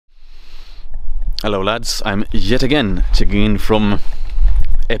Hello lads, I'm yet again checking in from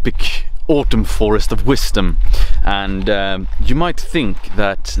epic autumn forest of wisdom, and you might think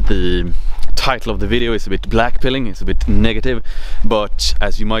that the title of the video is a bit blackpilling, it's a bit negative, but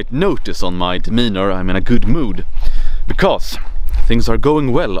as you might notice on my demeanor, I'm in a good mood because things are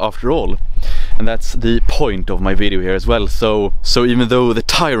going well after all, and that's the point of my video here as well. So even though the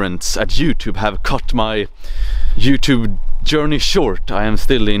tyrants at YouTube have cut my YouTube journey short, I am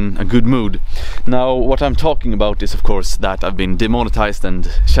still in a good mood. Now what I'm talking about is of course that I've been demonetized and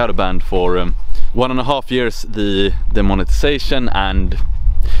shadow banned for 1.5 years, the demonetization, and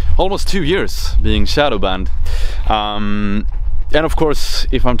almost 2 years being shadow banned. And of course,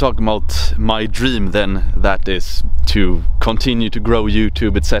 if I'm talking about my dream, then that is to continue to grow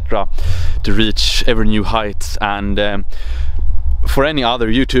YouTube, etc., to reach ever new heights. And for any other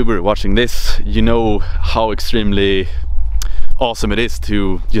YouTuber watching this, you know how extremely awesome it is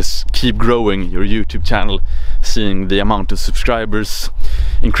to just keep growing your YouTube channel, seeing the amount of subscribers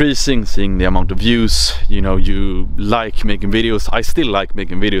increasing, seeing the amount of views. You know, you like making videos. I still like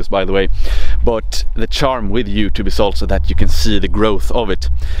making videos, by the way, but the charm with YouTube is also that you can see the growth of it,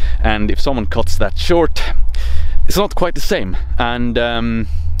 and if someone cuts that short, it's not quite the same. And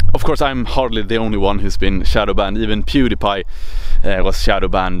of course I'm hardly the only one who's been shadow banned. Even PewDiePie was shadow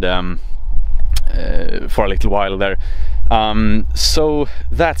banned for a little while there. So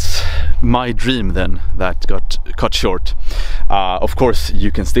that's my dream then, that got cut short. Of course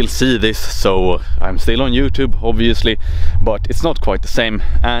you can still see this, so I'm still on YouTube obviously, but it's not quite the same.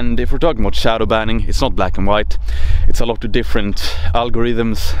 And if we're talking about shadow banning, it's not black and white. It's a lot of different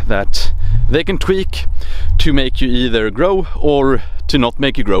algorithms that they can tweak to make you either grow or to not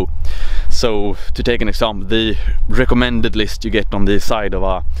make you grow. So to take an example, the recommended list you get on the side of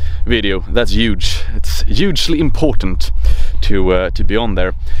a video, that's huge. It's hugely important to be on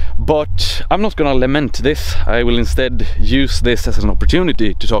there. But I'm not gonna lament this. I will instead use this as an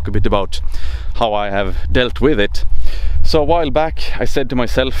opportunity to talk a bit about how I have dealt with it. So a while back I said to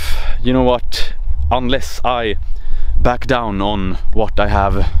myself, you know what, unless I back down on what I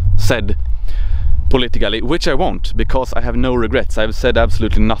have said politically, which I won't, because I have no regrets. I've said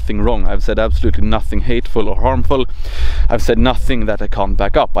absolutely nothing wrong. I've said absolutely nothing hateful or harmful. I've said nothing that I can't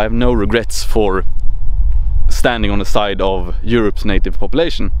back up. I have no regrets for standing on the side of Europe's native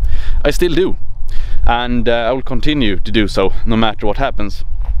population. I still do, and I will continue to do so no matter what happens,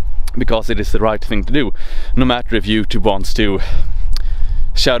 because it is the right thing to do, no matter if YouTube wants to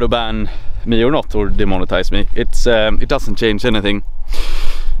shadow ban me or not, or demonetize me. It doesn't change anything.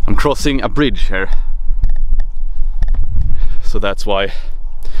 I'm crossing a bridge here, so that's why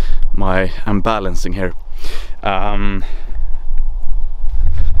I'm balancing here. Now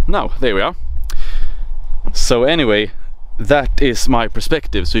there we are. So anyway, that is my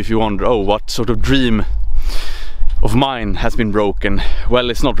perspective. So if you wonder, oh, what sort of dream of mine has been broken, well,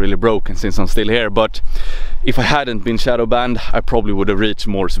 it's not really broken since I'm still here, but if I hadn't been shadow banned, I probably would have reached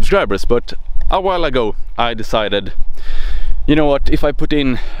more subscribers. But a while ago I decided, you know what, if I put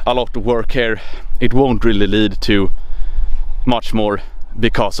in a lot of work here, it won't really lead to much more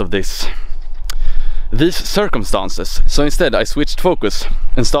because of these circumstances. So instead I switched focus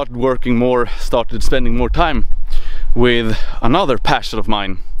and started working more, started spending more time with another passion of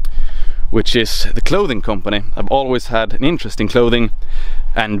mine, which is the clothing company. I've always had an interest in clothing,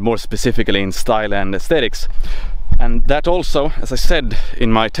 and more specifically in style and aesthetics. And that also, as I said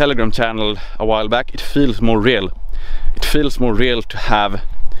in my Telegram channel a while back, it feels more real. It feels more real to have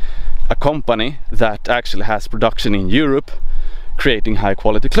a company that actually has production in Europe, creating high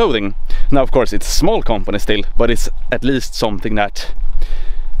quality clothing. Now of course it's a small company still, but it's at least something that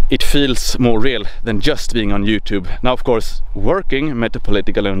it feels more real than just being on YouTube. Now of course, working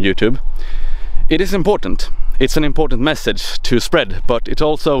metapolitically on YouTube, it is important. It's an important message to spread, but it's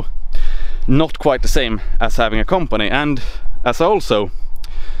also not quite the same as having a company. And as I also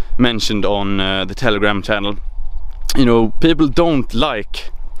mentioned on the Telegram channel, you know, people don't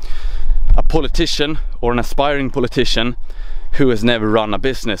like a politician or an aspiring politician who has never run a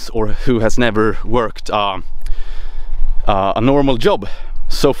business or who has never worked a normal job.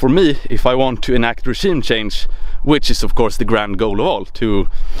 So for me, if I want to enact regime change, which is of course the grand goal of all, to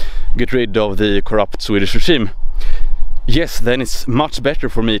get rid of the corrupt Swedish regime, yes, then it's much better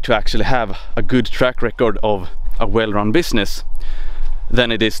for me to actually have a good track record of a well-run business than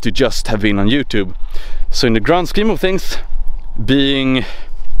it is to just have been on YouTube. So in the grand scheme of things,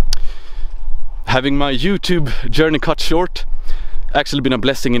 having my YouTube journey cut short actually been a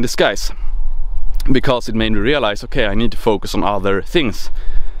blessing in disguise, because it made me realize, okay, I need to focus on other things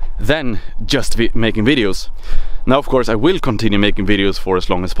than just making videos. Now of course I will continue making videos for as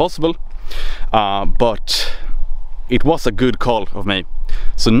long as possible, but it was a good call of me.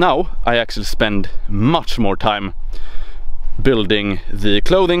 So now I actually spend much more time building the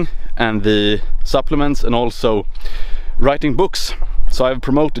clothing and the supplements, and also writing books. So I've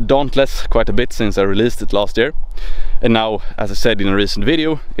promoted Dauntless quite a bit since I released it last year, and now, as I said in a recent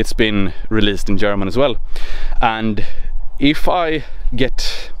video, it's been released in German as well. And if I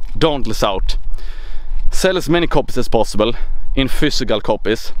get Dauntless out, sell as many copies as possible in physical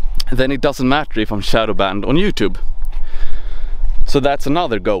copies, then it doesn't matter if I'm shadow banned on YouTube. So that's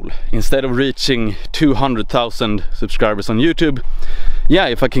another goal. Instead of reaching 200,000 subscribers on YouTube, yeah,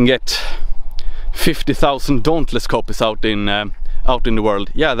 if I can get 50,000 Dauntless copies out in the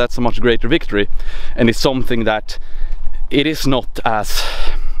world, yeah, that's a much greater victory. And it's something that it is not as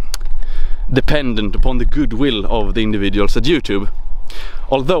dependent upon the goodwill of the individuals at YouTube.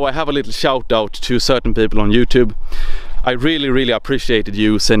 Although I have a little shout out to certain people on YouTube. I really appreciated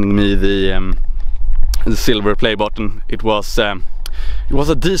you sending me the silver play button. It was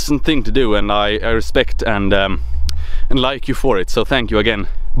a decent thing to do, and I respect and like you for it, so thank you again.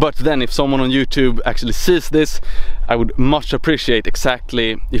 But then if someone on YouTube actually sees this, I would much appreciate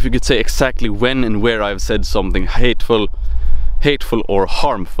exactly, if you could say exactly when and where I've said something hateful or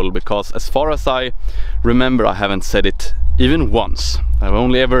harmful, because as far as I remember, I haven't said it even once. I've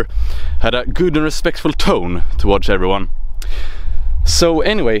only ever had a good and respectful tone towards everyone. So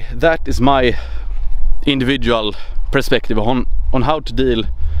anyway, that is my individual perspective on how to deal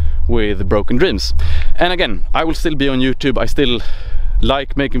with broken dreams. And again, I will still be on YouTube. I still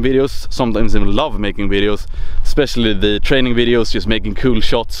like making videos, sometimes even love making videos, especially the training videos, just making cool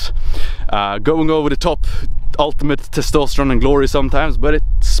shots, going over the top, ultimate testosterone and glory sometimes, but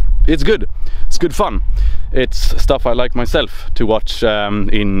it's good. It's good fun. It's stuff I like myself to watch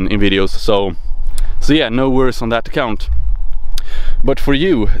in videos, so yeah, no worries on that account. But for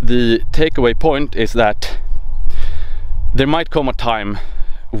you, the takeaway point is that there might come a time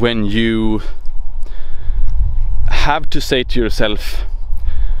when you have to say to yourself,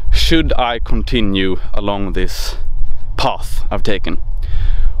 should I continue along this path I've taken?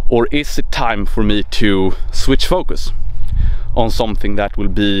 Or is it time for me to switch focus on something that will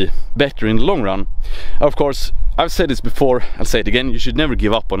be better in the long run? Of course, I've said this before, I'll say it again, you should never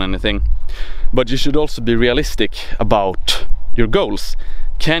give up on anything, but you should also be realistic about your goals.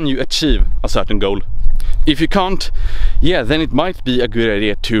 Can you achieve a certain goal? If you can't, yeah, then it might be a good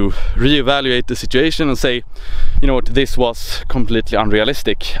idea to reevaluate the situation and say, you know what, this was completely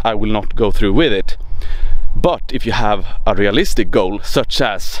unrealistic, I will not go through with it. But if you have a realistic goal, such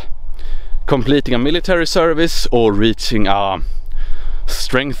as completing a military service, or reaching a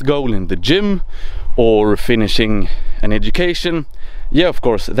strength goal in the gym, or finishing an education, yeah, of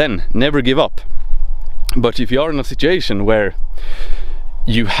course, then never give up. But if you are in a situation where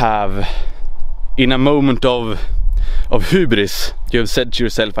you have, in a moment of hubris, you have said to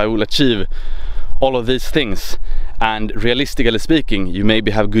yourself, I will achieve all of these things, and realistically speaking, you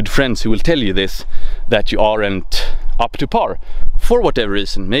maybe have good friends who will tell you this, that you aren't up to par for whatever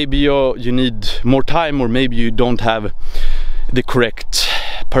reason. Maybe you need more time, or maybe you don't have the correct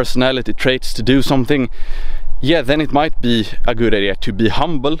personality traits to do something. Yeah, then it might be a good idea to be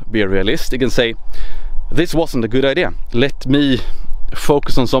humble, be realistic, and say, this wasn't a good idea, let me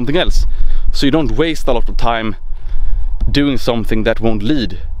focus on something else. So you don't waste a lot of time doing something that won't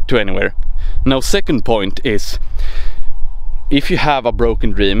lead to anywhere. Now, second point is, if you have a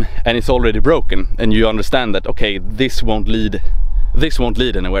broken dream and it's already broken, and you understand that, okay, this won't lead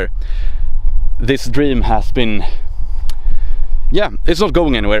anywhere, this dream has been, yeah, it's not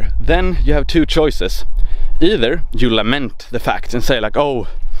going anywhere, then you have two choices. Either you lament the fact and say like, oh,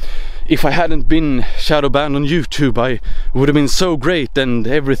 if I hadn't been shadow banned on YouTube, I would have been so great and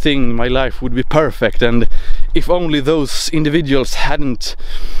everything in my life would be perfect, and if only those individuals hadn't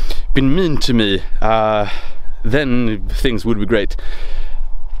been mean to me, then things would be great.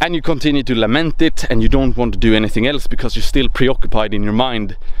 And you continue to lament it, and you don't want to do anything else because you're still preoccupied in your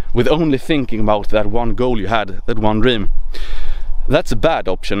mind with only thinking about that one goal you had, that one dream. That's a bad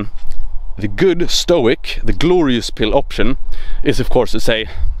option. The good stoic, the glorious pill option is of course to say,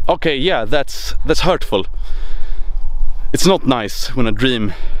 okay, yeah, that's hurtful. It's not nice when a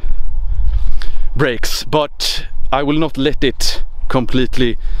dream breaks, but I will not let it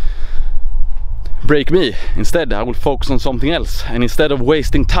completely break me. Instead, I will focus on something else, and instead of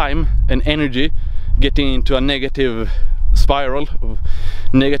wasting time and energy getting into a negative spiral of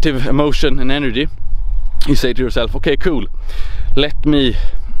negative emotion and energy, you say to yourself, okay, cool, let me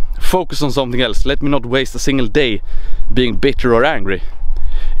focus on something else, let me not waste a single day being bitter or angry.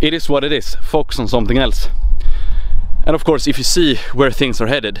 It is what it is, focus on something else. And of course, if you see where things are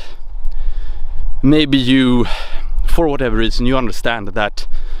headed, maybe you, for whatever reason, you understand that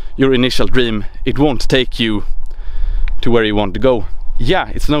your initial dream, it won't take you to where you want to go. Yeah,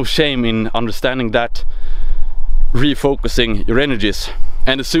 it's no shame in understanding that, refocusing your energies,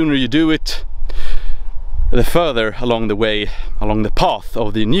 and the sooner you do it, the further along the way, along the path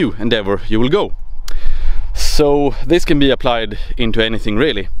of the new endeavor you will go. So this can be applied into anything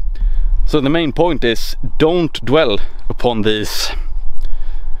really. So the main point is, don't dwell upon these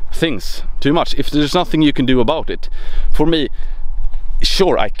things too much if there's nothing you can do about it. For me,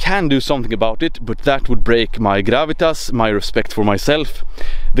 sure, I can do something about it, but that would break my gravitas, my respect for myself,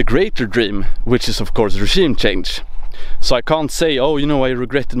 the greater dream, which is of course regime change. So I can't say, oh, you know, I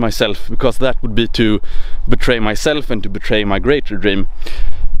regretted myself, because that would be to betray myself and to betray my greater dream.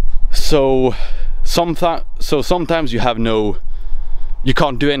 So sometimes you have you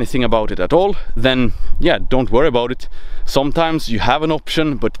can't do anything about it at all, then yeah, don't worry about it. Sometimes you have an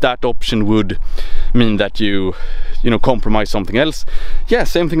option, but that option would mean that you know, compromise something else. Yeah,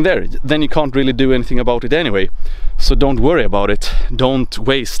 same thing there. Then you can't really do anything about it anyway. So don't worry about it. Don't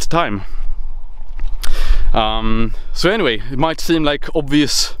waste time. So anyway, it might seem like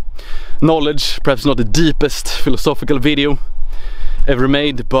obvious knowledge, perhaps not the deepest philosophical video ever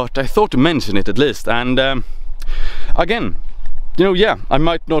made, but I thought to mention it at least. And again, you know, yeah, I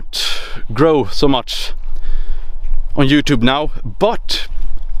might not grow so much on YouTube now, but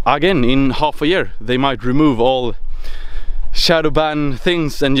again, in half a year they might remove all shadow ban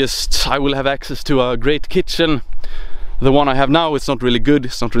things, and just I will have access to a great kitchen. The one I have now, it's not really good,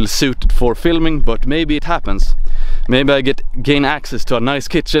 it's not really suited for filming, but maybe it happens. Maybe I gain access to a nice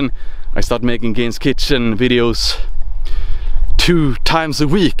kitchen, I start making Gain's Kitchen videos 2 times a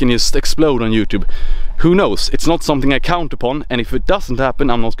week and just explode on YouTube. Who knows? It's not something I count upon, and if it doesn't happen,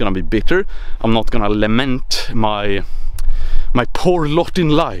 I'm not gonna be bitter. I'm not gonna lament my poor lot in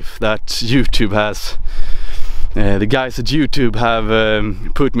life that YouTube has, the guys at YouTube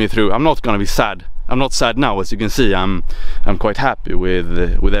have put me through. I'm not gonna be sad. I'm not sad now, as you can see. I'm quite happy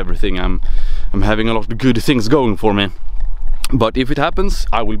with everything. I'm having a lot of good things going for me. But if it happens,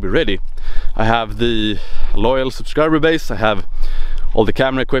 I will be ready. I have the loyal subscriber base, I have all the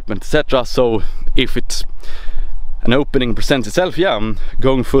camera equipment, etc. So if an opening presents itself, yeah, I'm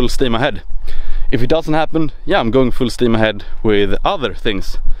going full steam ahead. If it doesn't happen, yeah, I'm going full steam ahead with other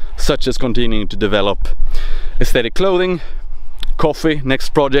things, such as continuing to develop aesthetic clothing, coffee,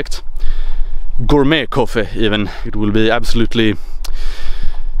 next project, gourmet coffee even. It will be absolutely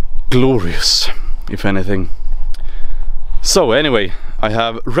glorious, if anything. So anyway, I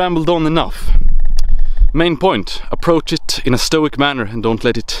have rambled on enough. Main point, approach it in a stoic manner and don't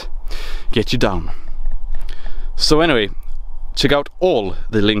let it get you down. So anyway, check out all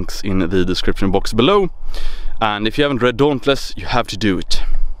the links in the description box below, and if you haven't read Dauntless, you have to do it.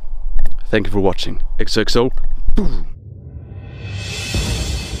 Thank you for watching. XOXO. Boom.